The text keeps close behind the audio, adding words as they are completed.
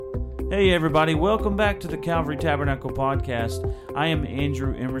Hey everybody, welcome back to the Calvary Tabernacle Podcast. I am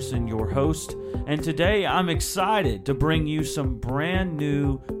Andrew Emerson, your host, and today I'm excited to bring you some brand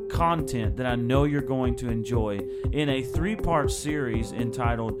new content that I know you're going to enjoy in a 3-part series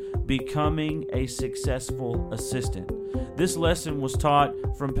entitled Becoming a Successful Assistant. This lesson was taught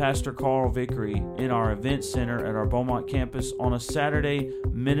from Pastor Carl Vickery in our event center at our Beaumont campus on a Saturday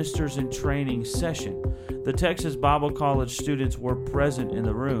Ministers in Training session. The Texas Bible College students were present in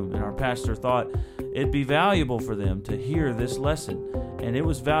the room, and our pastor thought it'd be valuable for them to hear this lesson. And it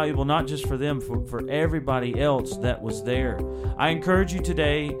was valuable not just for them, for everybody else that was there. I encourage you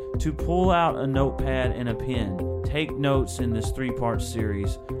today to pull out a notepad and a pen. Take notes in this 3-part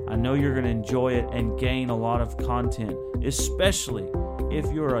series. I know you're going to enjoy it and gain a lot of content, especially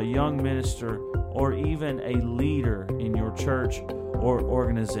if you're a young minister or even a leader in your church or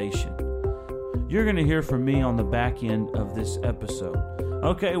organization. You're going to hear from me on the back end of this episode.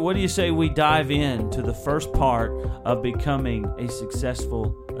 Okay, what do you say we dive into the first part of becoming a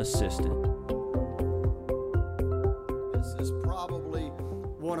successful assistant? This is probably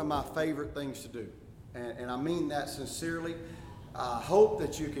one of my favorite things to do, and I mean that sincerely. I hope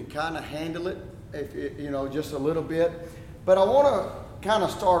that you can kind of handle it, just a little bit. But I want to kind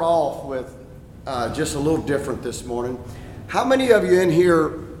of start off with just a little different this morning. How many of you in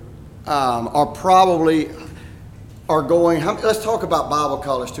here are going, let's talk about Bible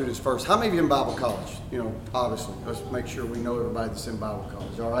college students first. How many of you in Bible college? Obviously, let's make sure we know everybody that's in Bible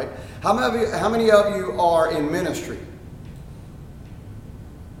college, all right? How many of you are in ministry?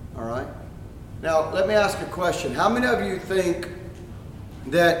 All right? Now, let me ask a question. How many of you think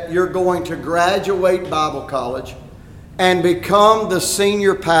that you're going to graduate Bible college and become the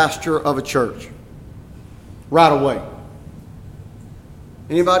senior pastor of a church right away?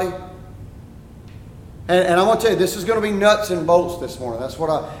 Anybody? And I want to tell you, this is going to be nuts and bolts this morning. That's what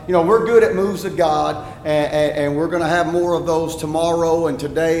we're good at moves of God, and we're going to have more of those tomorrow and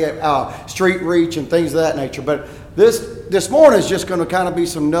today at Street Reach and things of that nature. But this morning is just going to kind of be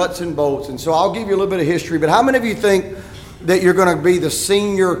some nuts and bolts. And so I'll give you a little bit of history. But how many of you think that you're going to be the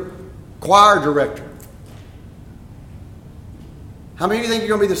senior choir director? How many of you think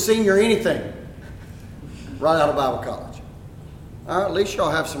you're going to be the senior anything right out of Bible college? All right, at least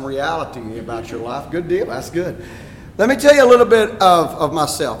y'all have some reality about your life. Good deal. That's good. Let me tell you a little bit of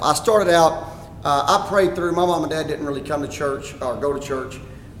myself. I started out, I prayed through. My mom and dad didn't really come to church or go to church.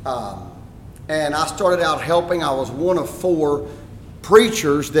 And I started out helping. I was one of 4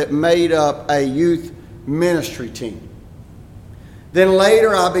 preachers that made up a youth ministry team. Then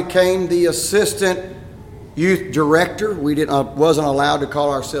later I became the assistant youth director. Wasn't allowed to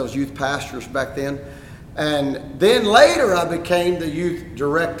call ourselves youth pastors back then. And then later I became the youth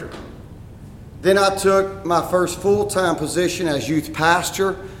director. Then I took my first full-time position as youth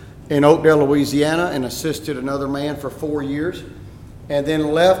pastor in Oakdale, Louisiana, and assisted another man for 4 years. And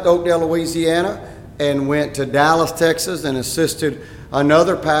then left Oakdale, Louisiana, and went to Dallas, Texas, and assisted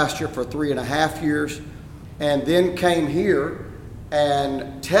another pastor for 3.5 years. And then came here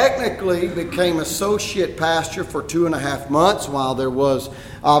and technically became associate pastor for 2.5 months while there was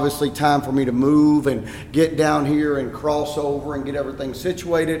obviously time for me to move and get down here and cross over and get everything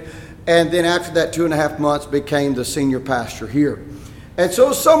situated. And then after that 2.5 months became the senior pastor here. And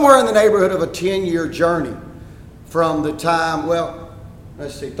so somewhere in the neighborhood of a 10-year journey from the time,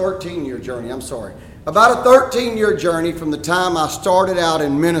 13-year journey, About a 13-year journey from the time I started out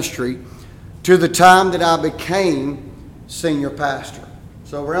in ministry to the time that I became senior pastor.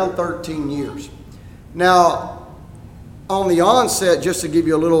 So around 13 years. Now, on the onset, just to give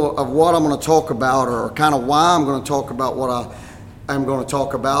you a little of what I'm going to talk about, or kind of why I'm going to talk about what I'm going to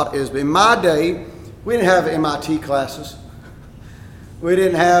talk about, is in my day, we didn't have MIT classes. We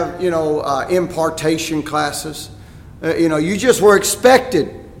didn't have, impartation classes. You just were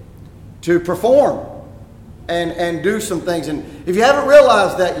expected to perform and do some things. And if you haven't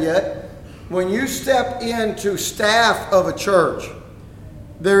realized that yet, when you step into staff of a church,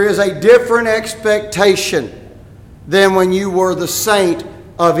 there is a different expectation than when you were the saint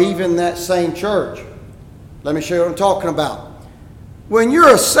of even that same church. Let me show you what I'm talking about. When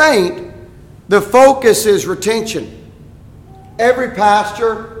you're a saint, the focus is retention. Every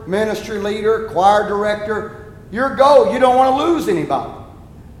pastor, ministry leader, choir director, your goal, you don't want to lose anybody.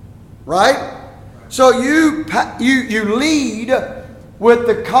 Right? So you lead with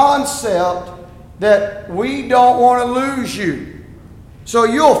the concept that we don't want to lose you. So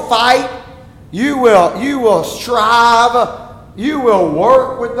you'll fight, you will strive, you will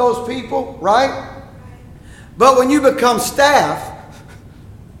work with those people, right? But when you become staff,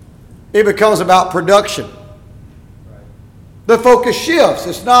 it becomes about production. The focus shifts.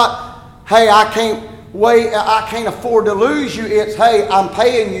 It's not hey, I can't afford to lose you. It's, hey, I'm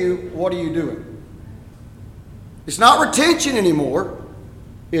paying you. What are you doing? It's not retention anymore.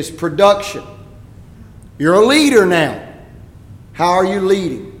 It's production. You're a leader now. How are you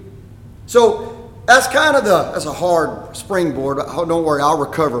leading? So that's kind of that's a hard springboard. Don't worry, I'll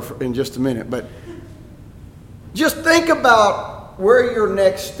recover in just a minute. But just think about where your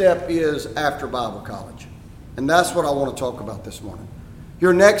next step is after Bible college. And that's what I want to talk about this morning.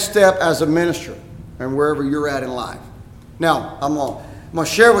 Your next step as a minister and wherever you're at in life. Now, I'm going to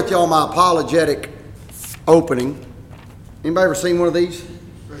share with y'all my apologetic opening. Anybody ever seen one of these?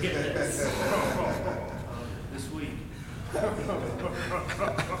 This week.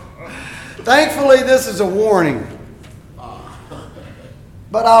 Thankfully, this is a warning.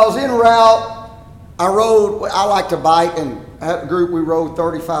 But I was en route. I like to bike, and had a group, we rode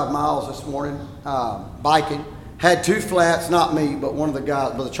 35 miles this morning biking. Had 2 flats, not me, but one of the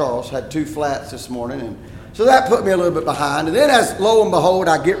guys, Brother Charles, had 2 flats this morning. And so that put me a little bit behind. And then as lo and behold,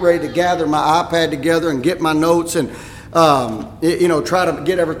 I get ready to gather my iPad together and get my notes and, try to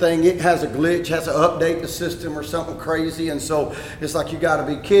get everything. It has a glitch, has to update the system or something crazy. And so it's like, you got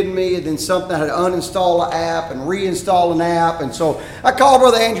to be kidding me. And then something, I had to uninstall an app and reinstall an app. And so I called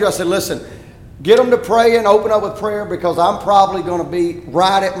Brother Andrew. I said, listen, get them to pray and open up with prayer, because I'm probably going to be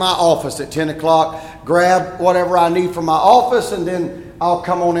right at my office at 10 o'clock. Grab whatever I need from my office, and then I'll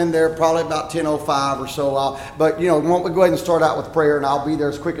come on in there probably about 10:05 or so. But why don't we go ahead and start out with prayer, and I'll be there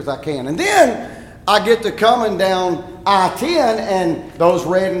as quick as I can. And then I get to coming down I-10, and those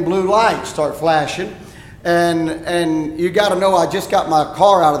red and blue lights start flashing. And you got to know, I just got my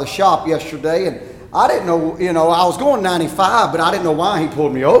car out of the shop yesterday, and I didn't know, I was going 95, but I didn't know why he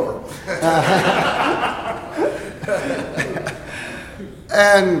pulled me over.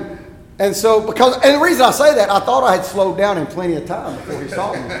 And so, and the reason I say that, I thought I had slowed down in plenty of time before he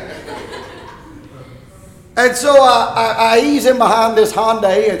saw me. And so I ease in behind this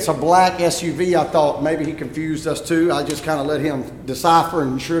Hyundai. It's a black SUV. I thought maybe he confused us too. I just kind of let him decipher,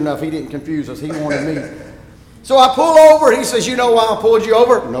 and sure enough, he didn't confuse us. He wanted me. So I pull over. He says, you know why I pulled you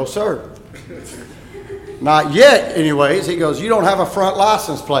over? No, sir. Not yet, anyways. He goes, you don't have a front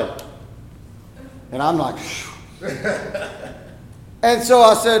license plate. And I'm like, and so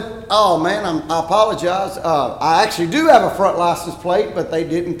I said, oh man, I apologize. I actually do have a front license plate, but they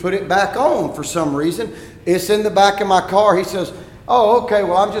didn't put it back on for some reason. It's in the back of my car. He says, oh, okay,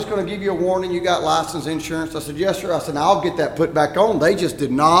 well, I'm just going to give you a warning. You got license insurance. I said, yes, sir. I said, now I'll get that put back on. They just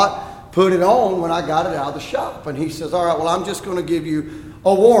did not put it on when I got it out of the shop. And he says, all right, well, I'm just going to give you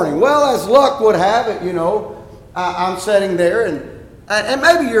a warning. Well, as luck would have it, I'm sitting there, and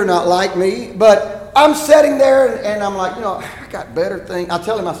maybe you're not like me, but I'm sitting there, and I'm like, I got better things. I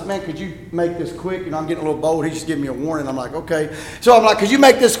tell him, I said, man, could you make this quick? I'm getting a little bold. He just gave me a warning. I'm like, okay. So I'm like, could you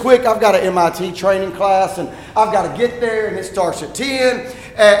make this quick? I've got an MIT training class, and I've got to get there, and it starts at 10.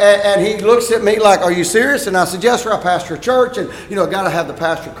 And he looks at me like, are you serious? And I said, yes, sir, I pastor a church, and, got to have the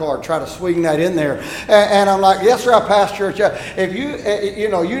pastor card. Try to swing that in there. And I'm like, yes, sir, I pastor a church. If you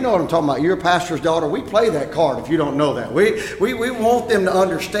know what I'm talking about. You're a pastor's daughter. We play that card if you don't know that. We want them to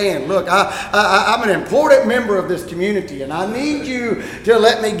understand, look, I'm an important member of this community, and I need you to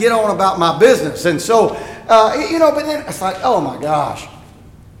let me get on about my business. And so, but then it's like, oh my gosh,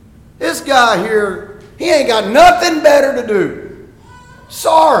 this guy here, he ain't got nothing better to do.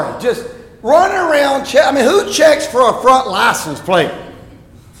 Sorry, just running around. Who checks for a front license plate?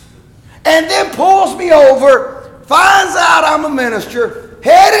 And then pulls me over, finds out I'm a minister,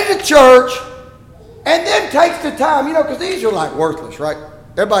 headed to church, and then takes the time, because these are like worthless, right?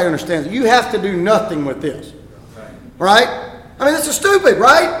 Everybody understands that you have to do nothing with this, right? This is stupid,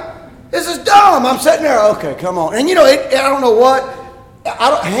 right? This is dumb. I'm sitting there, okay, come on. And I don't know what,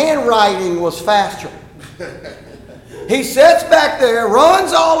 handwriting was faster. He sits back there,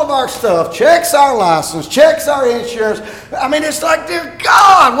 runs all of our stuff, checks our license, checks our insurance. It's like, dear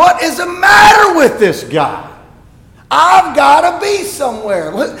God, what is the matter with this guy? I've got to be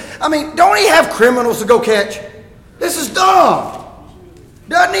somewhere. Don't he have criminals to go catch? This is dumb.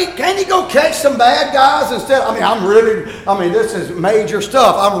 Can't he go catch some bad guys instead? This is major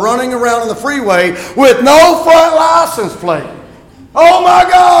stuff. I'm running around on the freeway with no front license plate. Oh my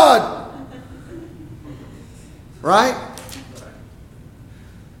God. Right?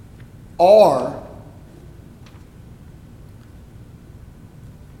 Or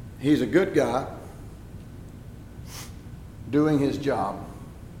he's a good guy doing his job.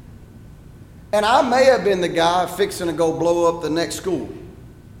 And I may have been the guy fixing to go blow up the next school.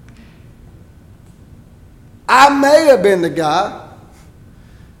 I may have been the guy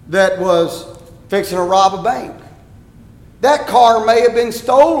that was fixing to rob a bank. That car may have been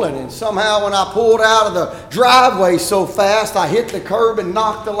stolen, and somehow when I pulled out of the driveway so fast, I hit the curb and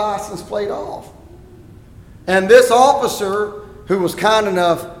knocked the license plate off. And this officer, who was kind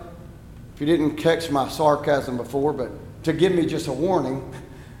enough, if you didn't catch my sarcasm before, but to give me just a warning,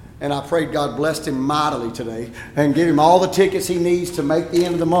 and I prayed God blessed him mightily today and give him all the tickets he needs to make the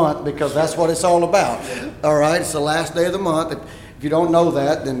end of the month, because that's what it's all about. All right, it's the last day of the month. If you don't know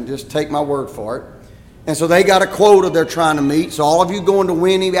that, then just take my word for it. And so they got a quota they're trying to meet. So all of you going to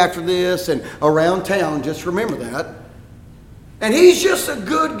Winnie after this and around town, just remember that. And he's just a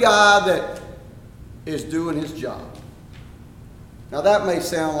good guy that is doing his job. Now that may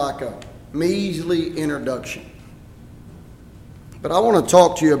sound like a measly introduction, but I want to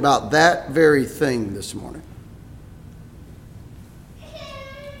talk to you about that very thing this morning.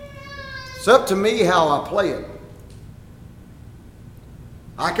 It's up to me how I play it.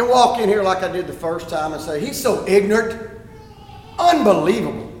 I can walk in here like I did the first time and say, he's so ignorant.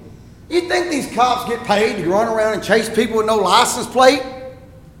 Unbelievable. You think these cops get paid to run around and chase people with no license plate?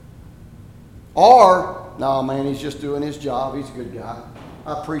 Or, no man, he's just doing his job. He's a good guy.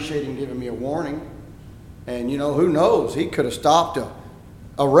 I appreciate him giving me a warning. And you know, who knows? He could have stopped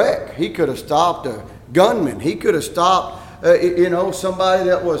a wreck. He could have stopped a gunman. He could have stopped, somebody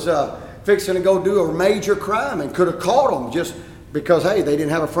that was fixing to go do a major crime and could have caught him just because, hey, they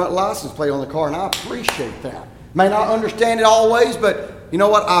didn't have a front license plate on the car, and I appreciate that. May not understand it always, but you know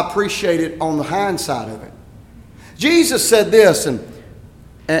what? I appreciate it on the hindsight of it. Jesus said this,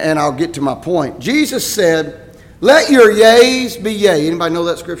 and I'll get to my point. Jesus said, let your yeas be yea. Anybody know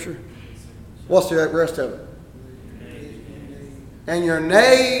that scripture? What's the rest of it? And your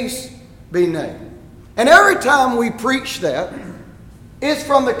nays be nay. And every time we preach that, it's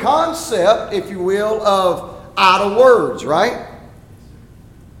from the concept, if you will, of idle words, right?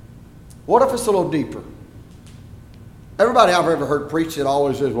 What if it's a little deeper? Everybody I've ever heard preach it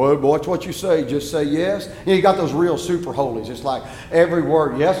always says, well, watch what you say, just say yes. You got those real super holies. It's like every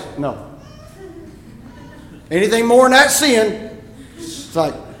word, yes, no. Anything more than that, sin. It's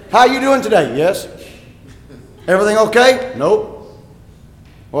like, how you doing today? Yes. Everything okay? Nope.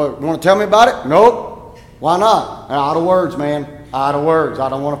 Well, you want to tell me about it? Nope. Why not? Idle words, man. Idle words. I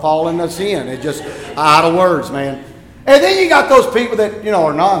don't want to fall into sin. It's just idle words, man. And then you got those people that,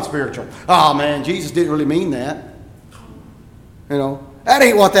 are non-spiritual. Oh, man, Jesus didn't really mean that. That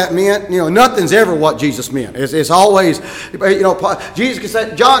ain't what that meant. Nothing's ever what Jesus meant. It's always, Jesus can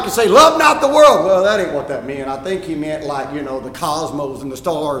say, John can say, love not the world. Well, that ain't what that meant. I think he meant like, the cosmos and the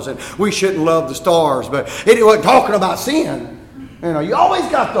stars, and we shouldn't love the stars. But he wasn't talking about sin. You always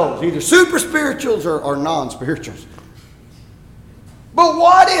got those, either super spirituals or non-spirituals. But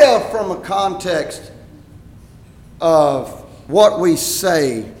what if, from a context of what we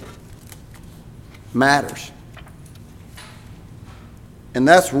say matters? And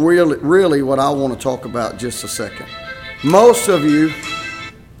that's really what I want to talk about just a second. Most of you,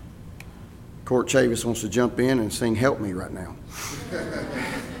 Court Chavis wants to jump in and sing Help Me right now.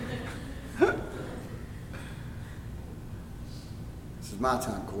 This is my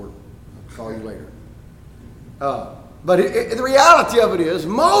time, Court. I'll call you later. But the reality of it is,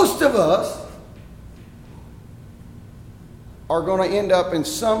 most of us are going to end up in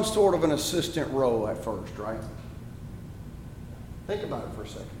some sort of an assistant role at first, right? Think about it for a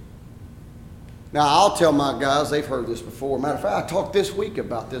second. Now, I'll tell my guys, they've heard this before. Matter of fact, I talked this week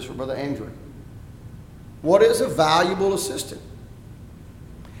about this with Brother Andrew. What is a valuable assistant?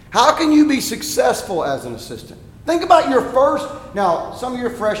 How can you be successful as an assistant? Think about your first, now, some of your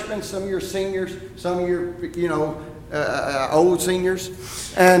freshmen, some of your seniors, some of your, old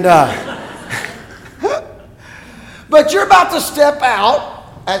seniors. And, but you're about to step out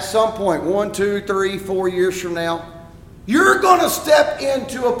at some point, 1, 2, 3, 4 years from now. You're going to step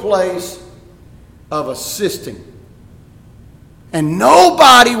into a place of assisting. And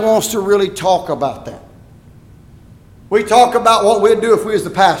nobody wants to really talk about that. We talk about what we'd do if we was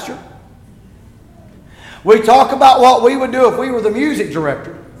the pastor. We talk about what we would do if we were the music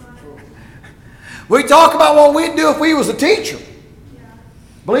director. We talk about what we'd do if we was a teacher.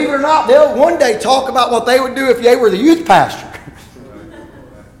 Believe it or not, they'll one day talk about what they would do if they were the youth pastor.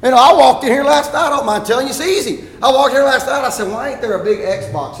 I walked in here last night, I don't mind telling you, it's easy. I walked in here last night, I said, why ain't there a big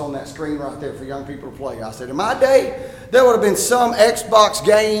Xbox on that screen right there for young people to play? I said, in my day, there would have been some Xbox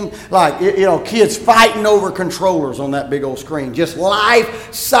game, like, kids fighting over controllers on that big old screen, just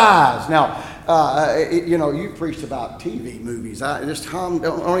life size. Now, you preached about TV movies. I just don't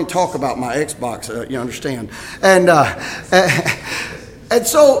even talk about my Xbox, you understand. And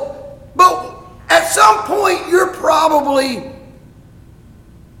so, but at some point, you're probably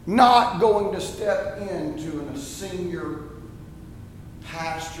not going to step into a senior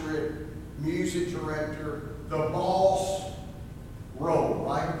pastorate, music director, the boss role,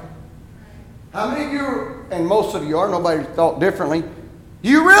 right? How many of you, and most of you are, nobody thought differently,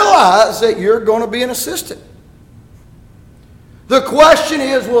 you realize that you're going to be an assistant. The question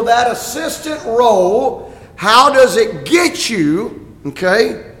is, will that assistant role, how does it get you,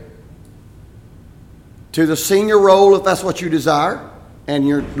 okay, to the senior role if that's what you desire? And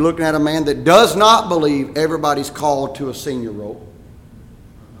you're looking at a man that does not believe everybody's called to a senior role.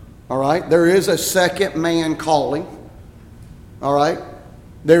 All right? There is a second man calling. All right?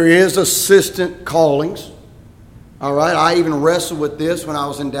 There is assistant callings. All right? I even wrestled with this when I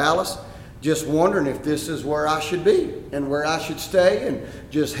was in Dallas, just wondering if this is where I should be and where I should stay and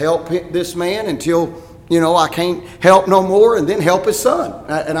just help this man until, I can't help no more, and then help his son.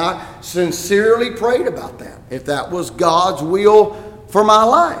 And I sincerely prayed about that, if that was God's will for my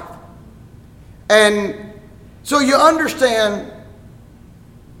life. And so you understand,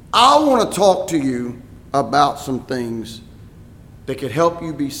 I want to talk to you about some things that could help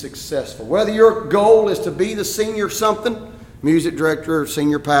you be successful. Whether your goal is to be the senior something, music director,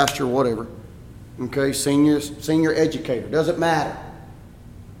 senior pastor, whatever, okay, senior educator, doesn't matter.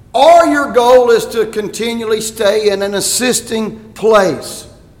 Or your goal is to continually stay in an assisting place.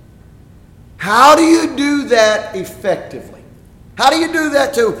 How do you do that effectively? How do you do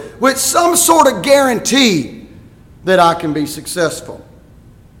that with some sort of guarantee that I can be successful?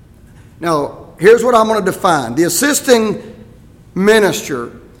 Now, here's what I'm going to define. The assisting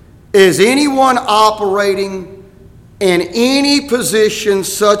minister is anyone operating in any position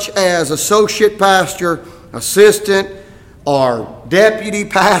such as associate pastor, assistant, or deputy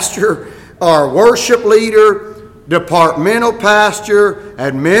pastor, or worship leader, departmental pastor,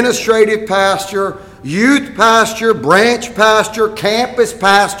 administrative pastor, youth pastor, branch pastor, campus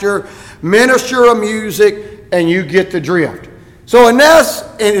pastor, minister of music, and you get the drift. So unless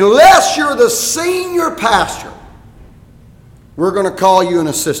you're the senior pastor, we're going to call you an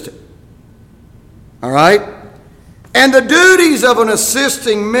assistant. All right? And the duties of an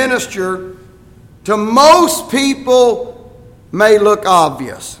assisting minister to most people may look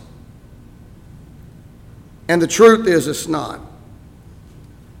obvious. And the truth is, it's not.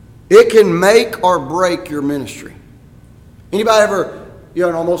 It can make or break your ministry. Anybody ever,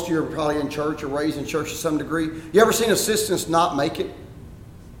 most of you are probably in church or raised in church to some degree. You ever seen assistants not make it?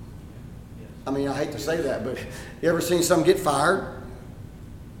 I mean, I hate to say that, but you ever seen some get fired?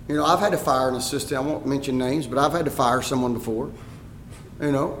 I've had to fire an assistant. I won't mention names, but I've had to fire someone before.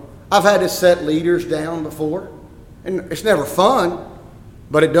 I've had to set leaders down before. And it's never fun,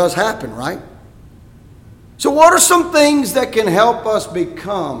 but it does happen, right? So what are some things that can help us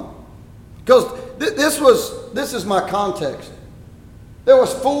become? Because this is my context. There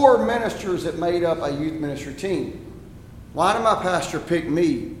was 4 ministers that made up a youth ministry team. Why did my pastor pick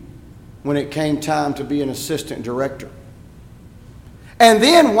me when it came time to be an assistant director? And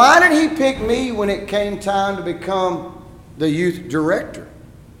then why did he pick me when it came time to become the youth director?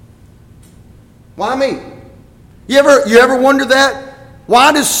 Why me? You ever wonder that?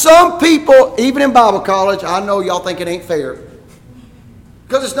 Why do some people, even in Bible college, I know y'all think it ain't fair.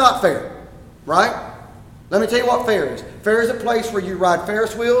 Because it's not fair, right? Let me tell you what fair is. Fair is a place where you ride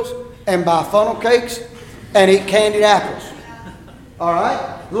Ferris wheels and buy funnel cakes and eat candied apples. All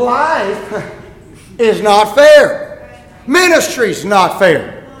right? Life is not fair. Ministry is not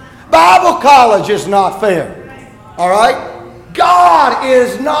fair. Bible college is not fair. All right? God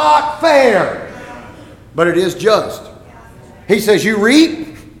is not fair. But it is just. He says you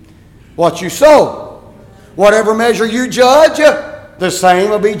reap what you sow. Whatever measure you judge, the same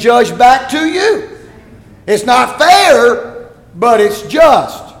will be judged back to you. It's not fair, but it's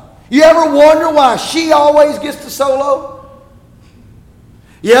just. You ever wonder why she always gets the solo?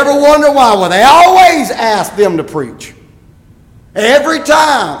 You ever wonder why? Well, they always ask them to preach. Every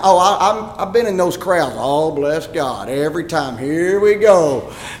time. I've been in those crowds. Oh, bless God. Every time. Here we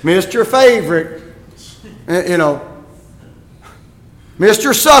go. Mr. Favorite.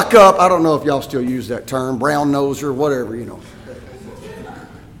 Mr. Suck Up. I don't know if y'all still use that term. Brown noser, whatever,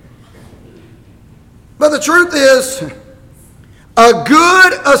 But the truth is, a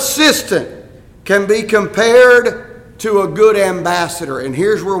good assistant can be compared to a good ambassador. And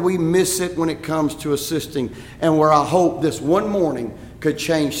here's where we miss it when it comes to assisting, and where I hope this one morning could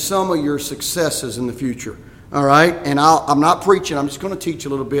change some of your successes in the future. All right? And I'm not preaching. I'm just going to teach a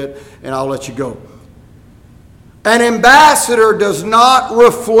little bit, and I'll let you go. An ambassador does not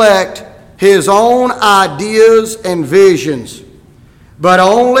reflect his own ideas and visions, but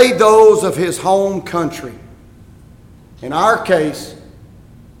only those of his home country. In our case,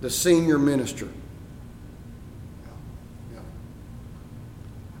 the senior minister.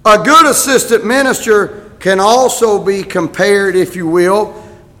 A good assistant minister can also be compared, if you will,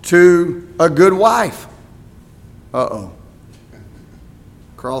 to a good wife. Uh-oh.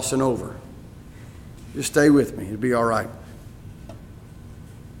 Crossing over. Just stay with me. It'll be all right.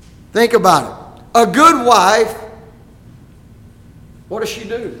 Think about it. A good wife, what does she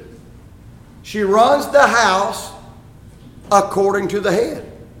do? She runs the house according to the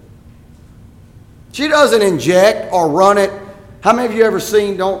head. She doesn't inject or run it. How many of you ever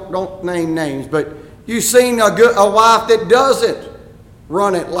seen, don't name names, but you've seen a wife that doesn't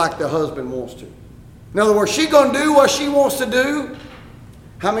run it like the husband wants to? In other words, she's going to do what she wants to do.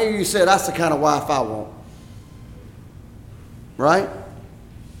 How many of you said, that's the kind of wife I want? Right?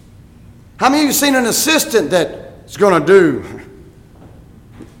 How many of you seen an assistant that's going to do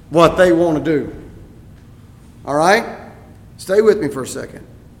what they want to do? All right? Stay with me for a second.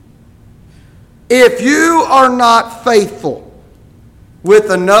 If you are not faithful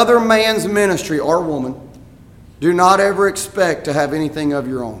with another man's ministry or woman, do not ever expect to have anything of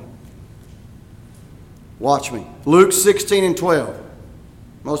your own. Watch me. Luke 16 and 12.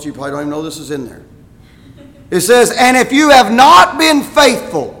 Most of you probably don't even know this is in there. It says, and if you have not been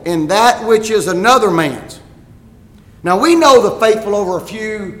faithful in that which is another man's. Now we know the faithful over a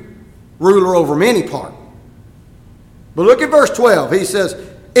few, ruler over many part. But look at verse 12. He says,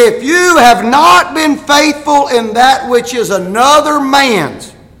 if you have not been faithful in that which is another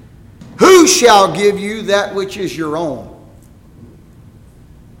man's, who shall give you that which is your own?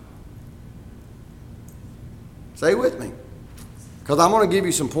 Stay with me. Because I'm going to give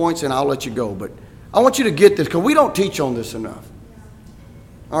you some points and I'll let you go. But I want you to get this because we don't teach on this enough.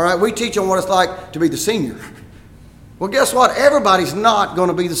 All right, we teach on what it's like to be the senior. Well, guess what? Everybody's not going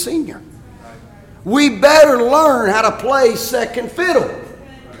to be the senior. We better learn how to play second fiddle.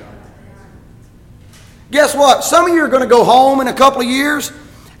 Guess what? Some of you are going to go home in a couple of years,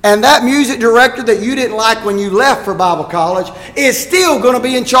 and that music director that you didn't like when you left for Bible college is still going to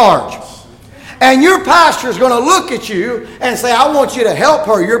be in charge. And your pastor is going to look at you and say, I want you to help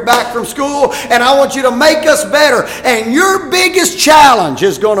her. You're back from school, and I want you to make us better. And your biggest challenge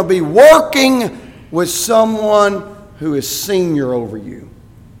is going to be working with someone who is senior over you.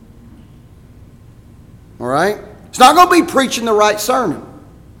 All right? It's not going to be preaching the right sermon.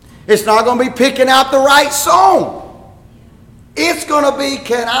 It's not going to be picking out the right song. It's going to be,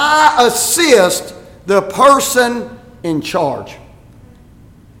 can I assist the person in charge?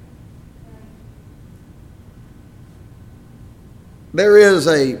 There is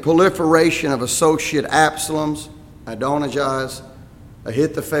a proliferation of associate Absaloms, Adonijahs,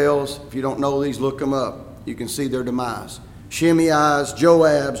 Ahithophels. If you don't know these, look them up. You can see their demise. Shimei's,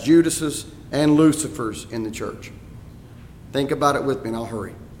 Joab's, Judas's, and Lucifer's in the church. Think about it with me and I'll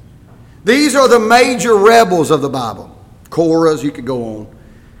hurry. These are the major rebels of the Bible. Korah's, you could go on.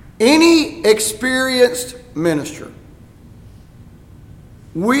 Any experienced minister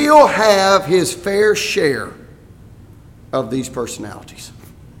will have his fair share of these personalities.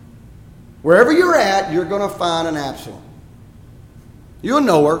 Wherever you're at, you're going to find an Absalom. You'll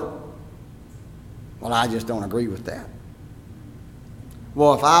know her. Well, I just don't agree with that.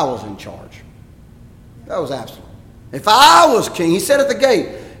 Well, if I was in charge, that was Absalom. If I was king, he said at the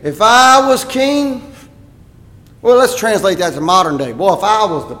gate, if I was king, well, let's translate that to modern day. Boy, if I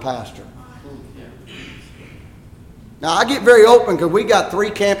was the pastor. Now, I get very open because we got 3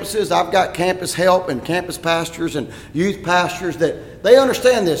 campuses. I've got campus help and campus pastors and youth pastors that they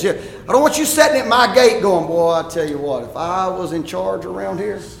understand this. I don't want you sitting at my gate going, boy, I tell you what, if I was in charge around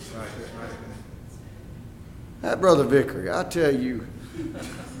here, that Brother Vickery, I tell you.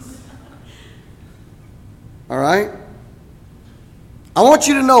 All right? I want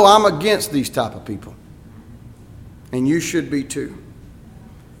you to know I'm against these type of people. And you should be too.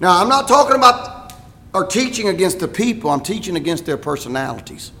 Now, I'm not talking about or teaching against the people. I'm teaching against their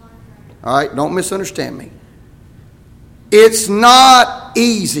personalities. All right? Don't misunderstand me. It's not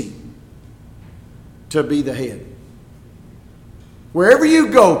easy to be the head. Wherever you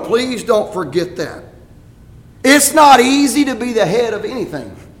go, please don't forget that. It's not easy to be the head of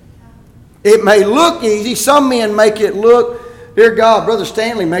anything. It may look easy. Some men make it look, dear God, Brother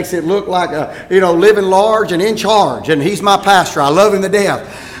Stanley makes it look like, living large and in charge. And he's my pastor. I love him to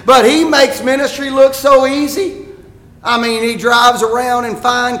death. But he makes ministry look so easy. I mean, he drives around in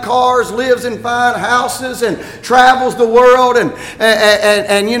fine cars, lives in fine houses, and travels the world. And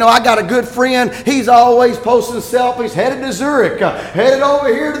I got a good friend. He's always posting selfies, headed to Zurich, headed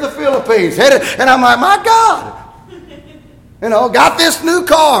over here to the Philippines. And I'm like, my God. Got this new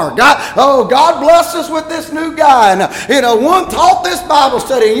car. God bless us with this new guy. And, one taught this Bible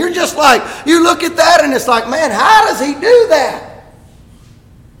study. And you're just like, you look at that and it's like, man, how does he do that?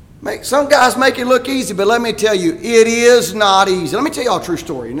 Some guys make it look easy, but let me tell you, it is not easy. Let me tell you all a true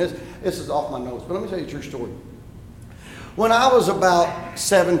story, and this is off my notes, but let me tell you a true story. When I was about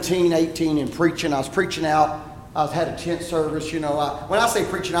 17, 18 and preaching, I was preaching out. I had a tent service, when I say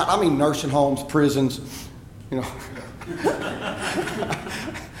preaching out, I mean nursing homes, prisons,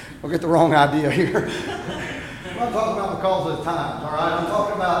 Don't get the wrong idea here. I'm not talking about the cause of the times, all right? I'm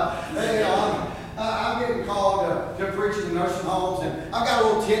talking about, I'm getting called to preach in the nursing homes, and I've got a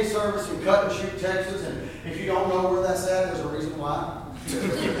little tent service in Cut and Shoot, Texas, and if you don't know where that's at, there's a reason why.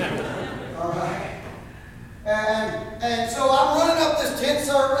 All right? And so I'm running up this tent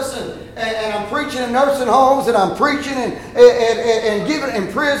service, and I'm preaching in nursing homes, and I'm preaching and giving in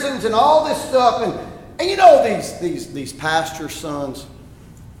prisons and all this stuff, and these pastor sons.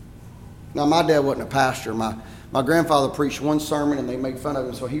 Now my dad wasn't a pastor. My grandfather preached one sermon, and they made fun of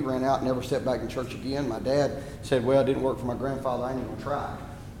him, so he ran out and never stepped back in church again. My dad said, "Well, it didn't work for my grandfather. I ain't even gonna try."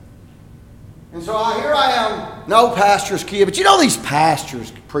 And so here I am, no pastor's kid, but these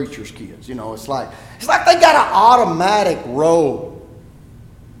pastors, preachers' kids, it's like they got an automatic role,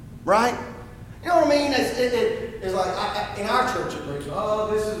 right? You know what I mean? It's like in our church at least.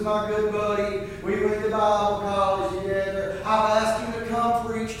 Oh, this is my good buddy. We went to Bible college together. I've asked him to come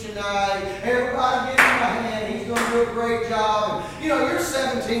preach tonight. Everybody give him a hand. He's going to do a great job. And, you're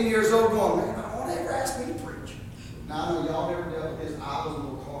 17 years old going, man, I won't ever ask me to preach. Now, I know y'all never dealt with this. I was a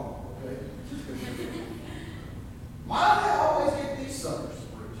little carnal, okay? Why do they always get these suckers to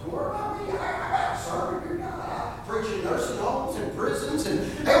preach? What about me? I got a sermon. You're not. I preach in nursing homes and prisons, and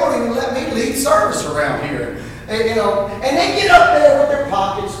they won't even let me lead service around here. And they get up there with their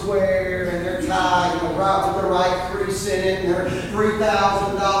pockets square and their tie, right with the right crease in it, and their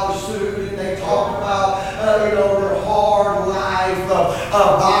 $3,000 suit, and they talk about, their hard life of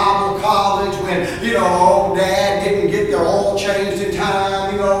Bible college when, Dad didn't get their oil changed in time,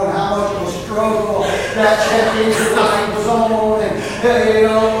 and how much of a struggle that check-in light was on, and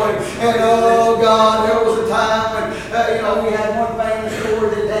oh God, there was a time when, we had one famous story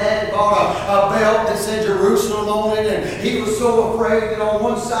that Dad bought a belt that said Jerusalem on it, and he was so afraid that on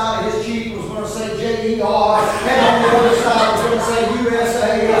one side of his cheek was going to say JER, and on the other side was going to say USA,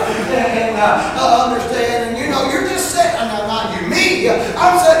 and understand, and you're just sitting, not you, me,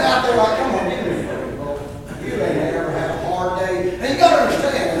 I'm sitting out there like, come on, give me a break. You ain't ever had a hard day, and you got to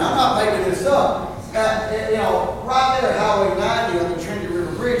understand, and I'm not making this up, right there at Highway 90 on the Trinity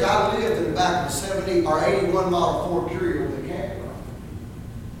River Bridge, I lived in the back of a 70 or 81 model Ford Courier with a campground.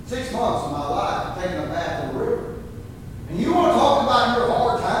 6 months of my life taking a bath in the river. And you want to talk about your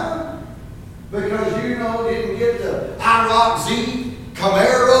hard time? Because didn't get the IROC Z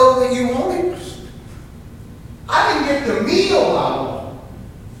Camaro that you wanted? I didn't get the meal I wanted.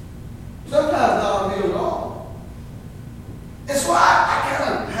 Sometimes not a meal at all. And so I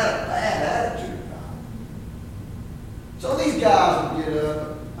kind of had a bad attitude about it. So these guys would get up,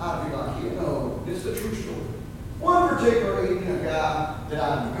 I'd be like, this is a true story. One particular evening, a guy that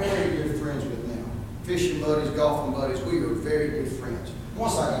I'm very good friends with now, fishing buddies, golfing buddies, we were very good friends.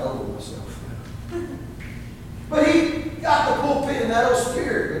 Once I got over myself. But he got the pulpit and that old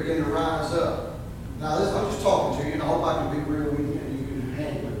spirit began to rise up. Now, I'm just talking to you, and I hope I can be real with you and you can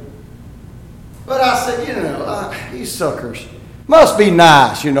handle it. But I said, these suckers must be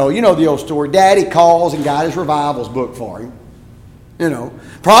nice, you know the old story. Daddy calls and got his revivals book for him.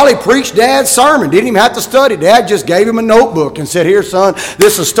 Probably preached Dad's sermon. Didn't even have to study. Dad just gave him a notebook and said, here, son,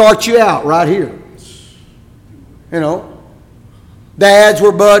 this will start you out right here. Dads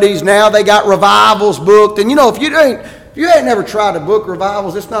were buddies. Now they got revivals booked. And, if you ain't never tried to book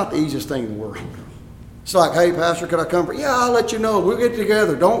revivals, it's not the easiest thing in the world. It's like, hey, Pastor, could I come? Yeah, I'll let you know. We'll get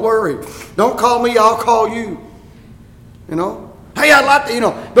together. Don't worry. Don't call me. I'll call you. Hey, I'd like to,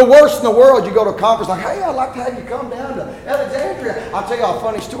 the worst in the world, you go to a conference like, hey, I'd like to have you come down to Alexandria. I'll tell you a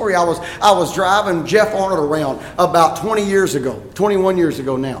funny story. I was driving Jeff Arnold around about 21 years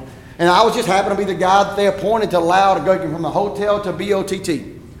ago now. And I was just happened to be the guy that they appointed to allow to go from the hotel to BOTT.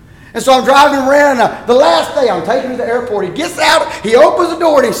 And so I'm driving around. The last day I'm taking him to the airport. He gets out, he opens the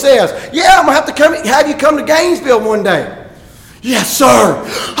door, and he says, yeah, I'm going to have you come to Gainesville one day. Yes, sir.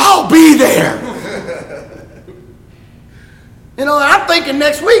 I'll be there. I'm thinking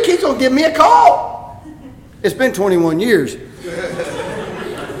next week he's going to give me a call. It's been 21 years.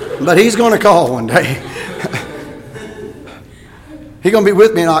 But he's going to call one day. He's going to be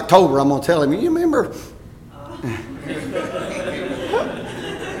with me in October. I'm going to tell him, you remember?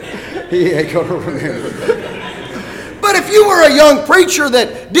 He ain't going to remember. But if you were a young preacher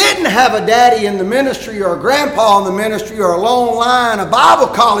that didn't have a daddy in the ministry or a grandpa in the ministry or a long line of Bible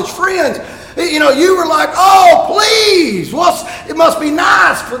college friends, You know, you were like, oh, please, it must be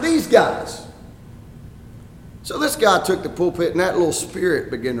nice for these guys. So this guy took the pulpit, and that little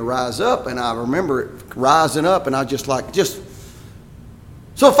spirit began to rise up, and I remember it rising up, and I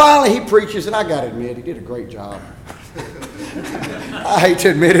so finally he preaches, and I got to admit, he did a great job. I hate to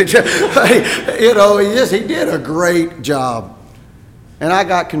admit it. You know, he did a great job. And I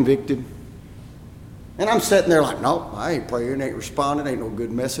got convicted. And I'm sitting there like, no, I ain't praying, ain't responding, ain't no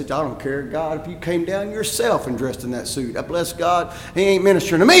good message. I don't care, God, if you came down yourself and dressed in that suit. I bless God, he ain't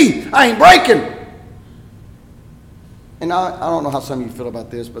ministering to me. I ain't breaking. And I don't know how some of you feel about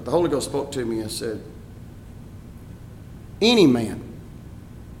this, but the Holy Ghost spoke to me and said, any man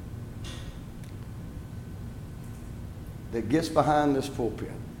that gets behind this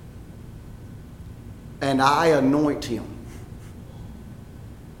pulpit and I anoint him,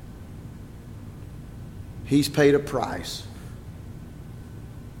 he's paid a price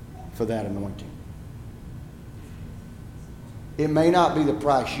for that anointing. It may not be the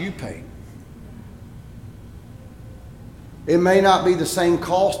price you paid. It may not be the same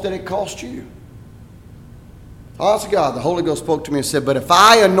cost that it cost you. Honest to God, the Holy Ghost spoke to me and said, but if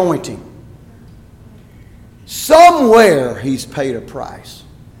I anoint him, somewhere he's paid a price.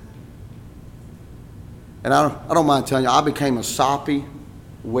 And I don't mind telling you, I became a soppy,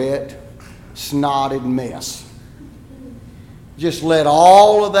 wet, snotted mess. Just let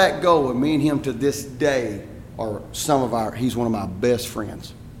all of that go, and me and him to this day are he's one of my best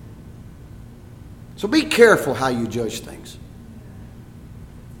friends. So be careful how you judge things.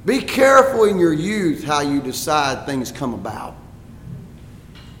 Be careful in your youth how you decide things come about.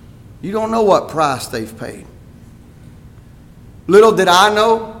 You don't know what price they've paid. Little did I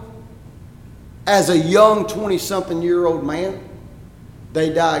know, as a young 20-something-year-old man,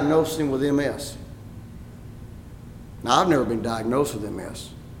 they diagnosed him with MS. Now, I've never been diagnosed with MS.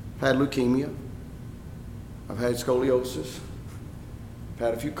 I've had leukemia. I've had scoliosis. I've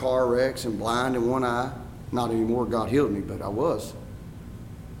had a few car wrecks and blind in one eye. Not anymore, God healed me, but I was.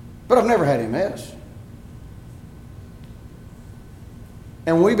 But I've never had MS.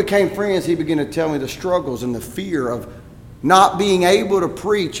 And when we became friends, he began to tell me the struggles and the fear of not being able to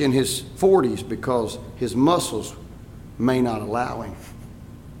preach in his 40s because his muscles may not allow him.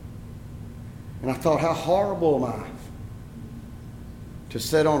 And I thought, how horrible am I to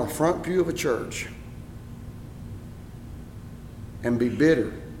sit on a front pew of a church and be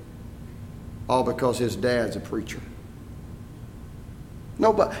bitter all because his dad's a preacher.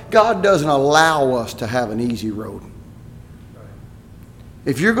 No, but God doesn't allow us to have an easy road.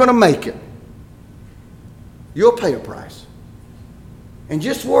 If you're going to make it, you'll pay a price. And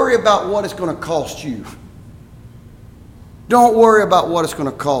just worry about what it's going to cost you. Don't worry about what it's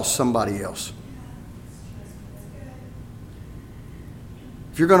going to cost somebody else.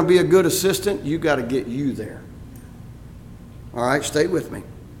 If you're going to be a good assistant, you got to get you there. All right, stay with me.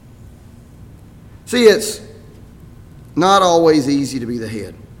 See, it's not always easy to be the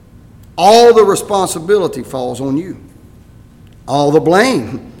head. All the responsibility falls on you. All the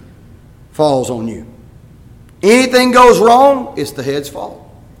blame falls on you. Anything goes wrong, it's the head's fault.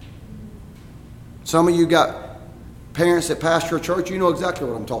 Some of you got parents that pastor a church, you know exactly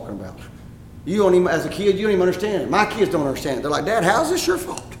what I'm talking about. You don't even, as a kid, you don't even understand it. My kids don't understand it. They're like, Dad, how's this your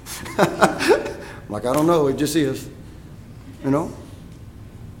fault? I'm like, I don't know, it just is. You know?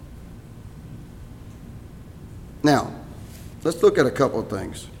 Now, let's look at a couple of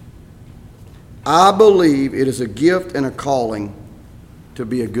things. I believe it is a gift and a calling to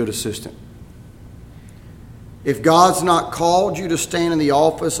be a good assistant. If God's not called you to stand in the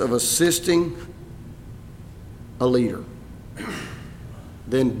office of assisting a leader,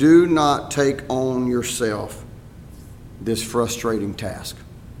 then do not take on yourself this frustrating task.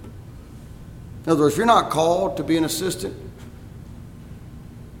 In other words, if you're not called to be an assistant,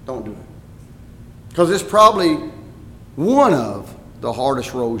 don't do it. Because it's probably one of the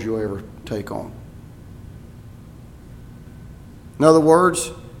hardest roles you'll ever take on. In other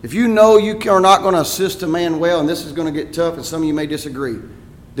words, if you know you are not going to assist a man well, and this is going to get tough, and some of you may disagree,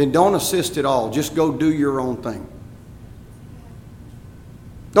 then don't assist at all. Just go do your own thing.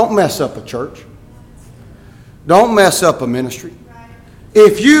 Don't mess up a church. Don't mess up a ministry.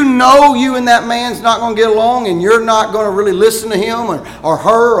 If you know you and that man's not going to get along and you're not going to really listen to him or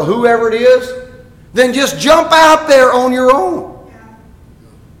her or whoever it is, then just jump out there on your own.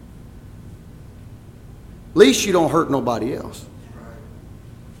 At least you don't hurt nobody else.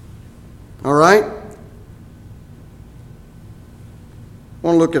 All right? I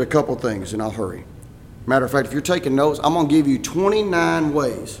want to look at a couple things, and I'll hurry. Matter of fact, if you're taking notes, I'm going to give you 29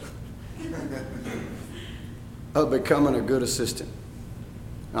 ways of becoming a good assistant.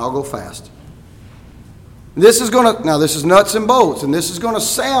 And I'll go fast. This is nuts and bolts, and this is going to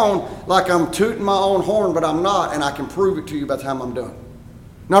sound like I'm tooting my own horn, but I'm not, and I can prove it to you by the time I'm done.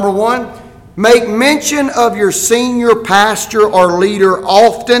 Number one, make mention of your senior pastor or leader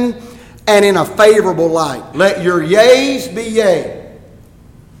often and in a favorable light. Let your yeas be yea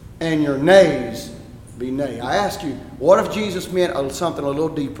and your nays be nay. I ask you, what if Jesus meant something a little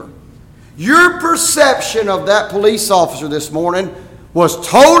deeper? Your perception of that police officer this morning was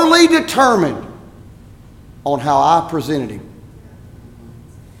totally determined on how I presented him.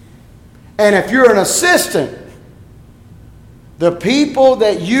 And if you're an assistant, the people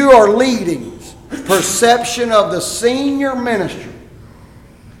that you are leading's perception of the senior ministry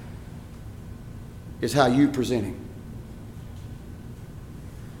is how you present him.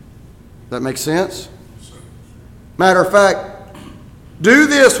 That makes sense? Matter of fact, do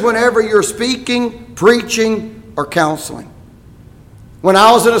this whenever you're speaking, preaching, or counseling. When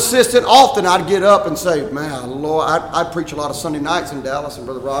I was an assistant, often I'd get up and say, man, Lord, I'd preach a lot of Sunday nights in Dallas, and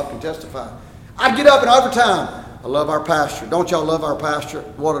Brother Rob can testify. I'd get up and over time, I love our pastor. Don't y'all love our pastor?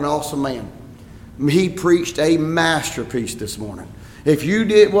 What an awesome man. He preached a masterpiece this morning. If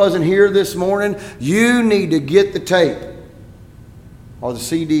you wasn't here this morning, you need to get the tape or the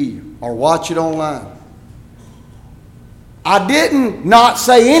CD or watch it online. I didn't not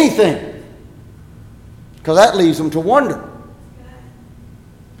say anything because that leaves them to wonder.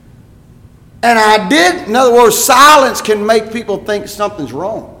 And I did, in other words, silence can make people think something's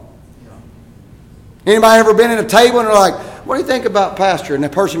wrong. Anybody ever been at a table and they're like, what do you think about pastor? And the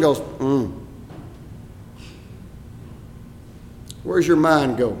person goes, Where's your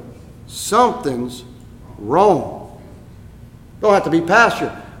mind go? Something's wrong. Don't have to be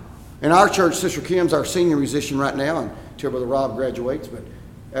pastor. In our church, Sister Kim's our senior musician right now until Brother Rob graduates, but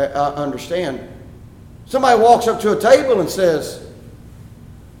I understand. Somebody walks up to a table and says,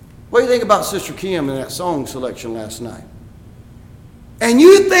 what do you think about Sister Kim and that song selection last night? And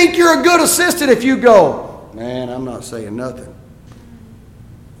you think you're a good assistant if you go, man, I'm not saying nothing.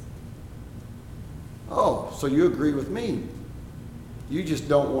 Oh, so you agree with me. You just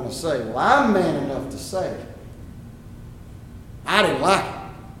don't want to say, well, I'm man enough to say, I didn't like it.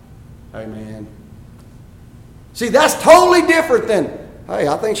 Hey, man. See, that's totally different than, hey,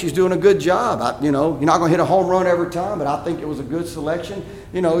 I think she's doing a good job. You're not going to hit a home run every time, but I think it was a good selection.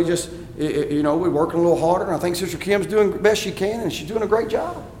 We're working a little harder, and I think Sister Kim's doing the best she can, and she's doing a great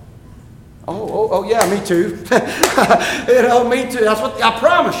job. Oh, yeah, me too. Me too. That's what I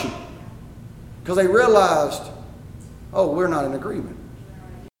promise you. Because they realized, we're not in agreement.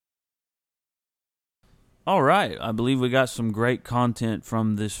 All right. I believe we got some great content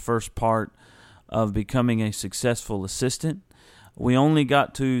from this first part of becoming a successful assistant. We only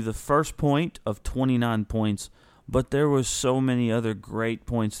got to the first point of 29 points, but there was so many other great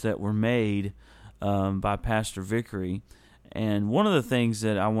points that were made by Pastor Vickery. And one of the things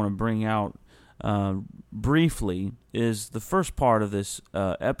that I want to bring out briefly is the first part of this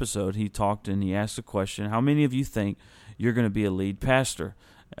episode. He talked and he asked the question, how many of you think you're going to be a lead pastor?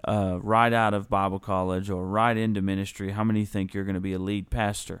 Right out of Bible college or right into ministry, how many think you're going to be a lead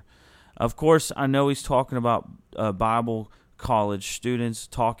pastor? Of course, I know he's talking about Bible college students,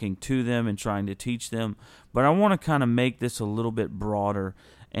 talking to them and trying to teach them, but I want to kind of make this a little bit broader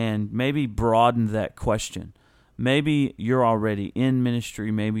and maybe broaden that question. Maybe you're already in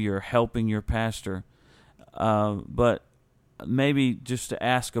ministry, maybe you're helping your pastor, but maybe just to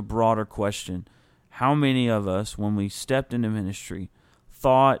ask a broader question, how many of us, when we stepped into ministry,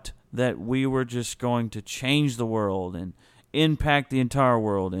 thought that we were just going to change the world and impact the entire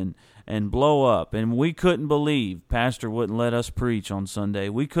world and blow up, and we couldn't believe Pastor wouldn't let us preach on Sunday.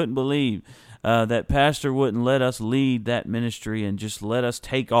 We couldn't believe that Pastor wouldn't let us lead that ministry and just let us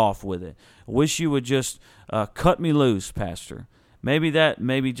take off with it. I wish you would just cut me loose, Pastor.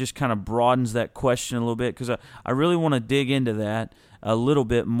 Maybe just kind of broadens that question a little bit, because I really want to dig into that a little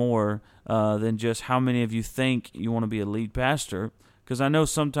bit more than just how many of you think you want to be a lead pastor, because I know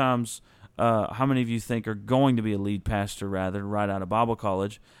sometimes how many of you think are going to be a lead pastor rather right out of Bible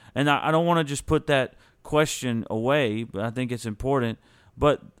college. And I don't want to just put that question away, but I think it's important.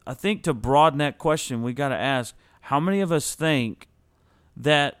 But I think to broaden that question, we got to ask, how many of us think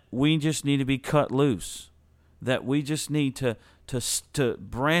that we just need to be cut loose, that we just need to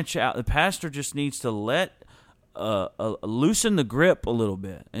branch out? The pastor just needs to loosen the grip a little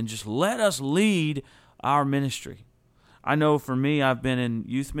bit and just let us lead our ministry. I know for me, I've been in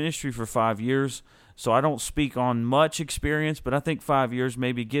youth ministry for 5 years, so I don't speak on much experience, but I think 5 years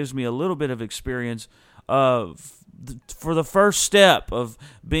maybe gives me a little bit of experience for the first step of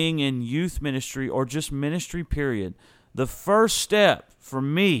being in youth ministry or just ministry period. The first step for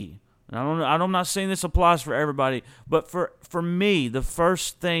me, And I'm not saying this applies for everybody, but for me, the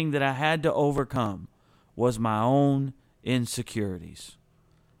first thing that I had to overcome was my own insecurities.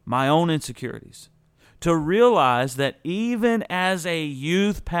 My own insecurities. To realize that even as a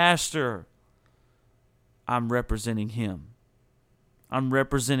youth pastor, I'm representing him. I'm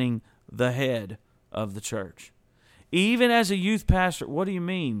representing the head of the church. Even as a youth pastor, what do you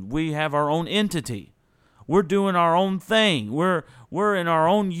mean? We have our own entity. We're doing our own thing. We're in our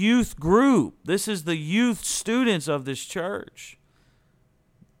own youth group. This is the youth students of this church.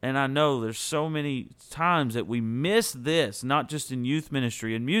 And I know there's so many times that we miss this, not just in youth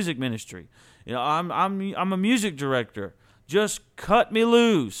ministry, in music ministry. You know, I'm a music director. Just cut me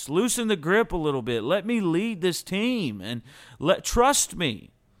loose, loosen the grip a little bit. Let me lead this team and trust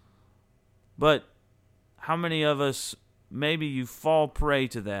me. But how many of us, maybe you fall prey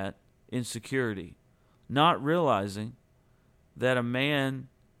to that insecurity, not realizing that a man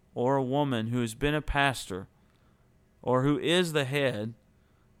or a woman who has been a pastor or who is the head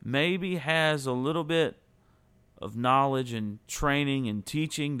maybe has a little bit of knowledge and training and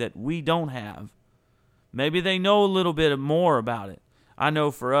teaching that we don't have. Maybe they know a little bit more about it. I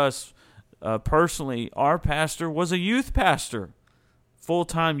know for us personally, our pastor was a youth pastor,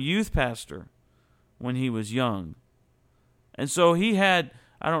 full-time youth pastor when he was young. And so he had,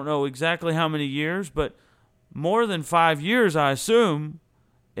 I don't know exactly how many years, but more than 5 years, I assume,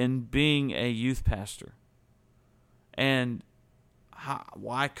 in being a youth pastor. And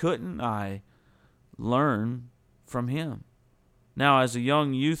why couldn't I learn from him? Now, as a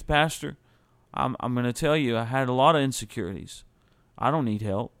young youth pastor, I'm going to tell you, I had a lot of insecurities. I don't need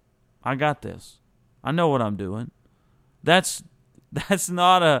help. I got this. I know what I'm doing. That's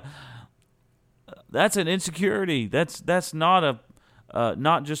an insecurity. That's not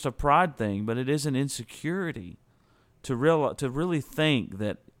not just a pride thing, but it is an insecurity to really think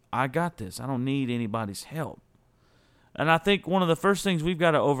that I got this. I don't need anybody's help. And I think one of the first things we've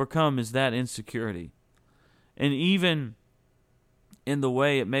got to overcome is that insecurity. And even in the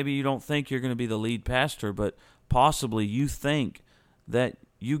way, maybe you don't think you're going to be the lead pastor, but possibly you think that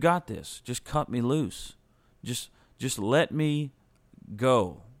you got this. Just cut me loose. Just let me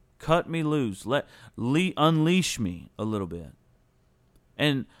go. Cut me loose. Unleash me a little bit.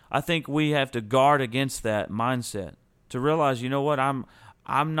 And I think we have to guard against that mindset, to realize, you know what, I'm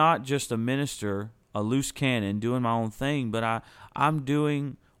not just a minister, a loose cannon doing my own thing, but I'm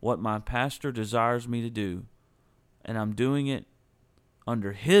doing what my pastor desires me to do, and I'm doing it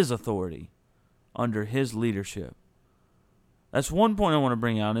under his authority, under his leadership. That's one point I want to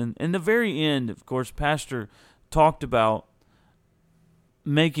bring out. And in the very end, of course, Pastor talked about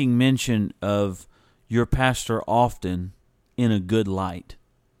making mention of your pastor often in a good light.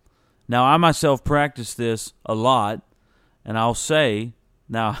 Now, I myself practice this a lot, and I'll say,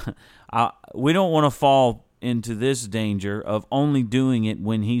 now, we don't want to fall into this danger of only doing it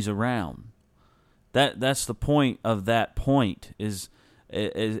when he's around. That's the point of that point, is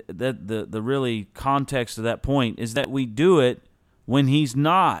that the really context of that point is that we do it when he's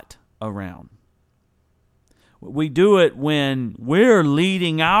not around. We do it when we're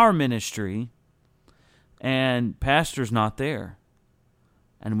leading our ministry and pastor's not there.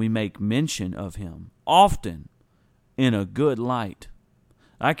 And we make mention of him, often in a good light.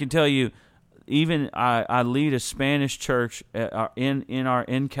 I can tell you, even I lead a Spanish church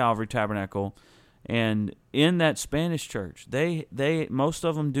in Calvary Tabernacle, and in that Spanish church, they most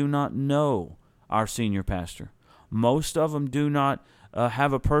of them do not know our senior pastor. Most of them do not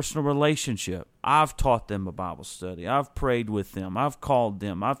have a personal relationship. I've taught them a Bible study. I've prayed with them. I've called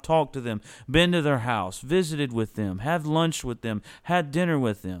them. I've talked to them, been to their house, visited with them, had lunch with them, had dinner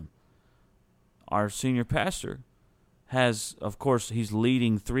with them. Our senior pastor has, of course, he's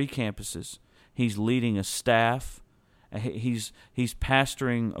leading 3 campuses. He's leading a staff. He's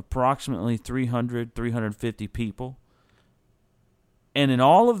pastoring approximately 350 people. And in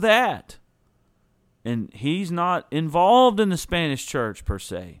all of that, and he's not involved in the Spanish church per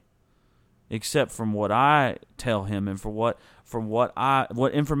se, except from what I tell him and what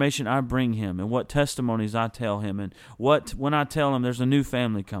information I bring him and what testimonies I tell him and when I tell him there's a new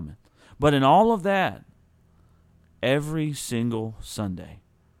family coming. But in all of that, every single Sunday,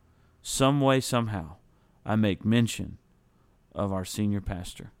 some way, somehow, I make mention of our senior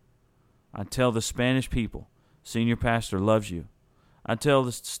pastor. I tell the Spanish people, senior pastor loves you. I tell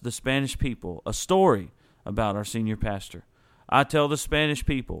the Spanish people a story about our senior pastor. I tell the Spanish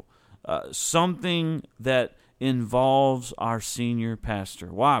people something that involves our senior pastor.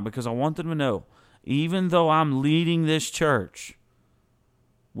 Why? Because I want them to know, even though I'm leading this church,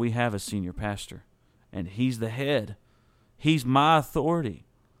 we have a senior pastor, and he's the head. He's my authority.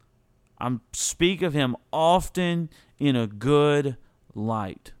 speak of him often in a good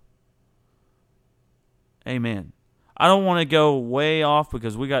light. Amen. I don't want to go way off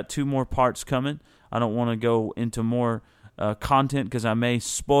because we got 2 more parts coming. I don't want to go into more content because I may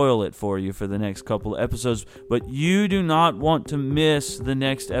spoil it for you for the next couple of episodes. But you do not want to miss the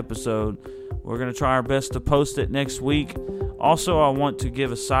next episode. We're going to try our best to post it next week. Also, I want to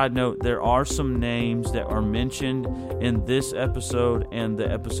give a side note. There are some names that are mentioned in this episode and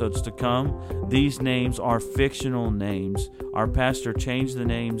the episodes to come. These names are fictional names. Our pastor changed the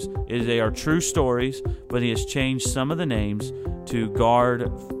names. They are true stories, but he has changed some of the names to guard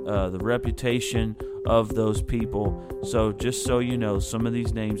the reputation of those people. So just so you know, some of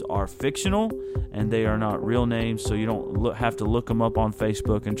these names are fictional and they are not real names, so you don't have to look them up on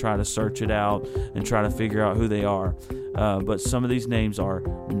Facebook and try to search it out and try to figure out who they are. But some of these names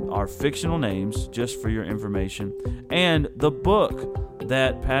are fictional names, just for your information. And the book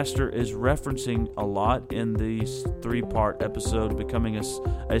that Pastor is referencing a lot in these 3-part episode, Becoming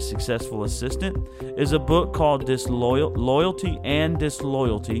a Successful Assistant, is a book called Loyalty and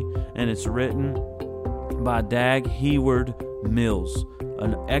Disloyalty, and it's written by Dag Heward-Mills.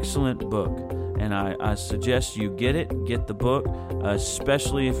 An excellent book. And I suggest you get the book,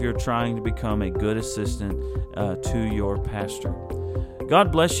 especially if you're trying to become a good assistant to your pastor.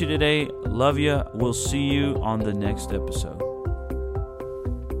 God bless you today. Love you. We'll see you on the next episode.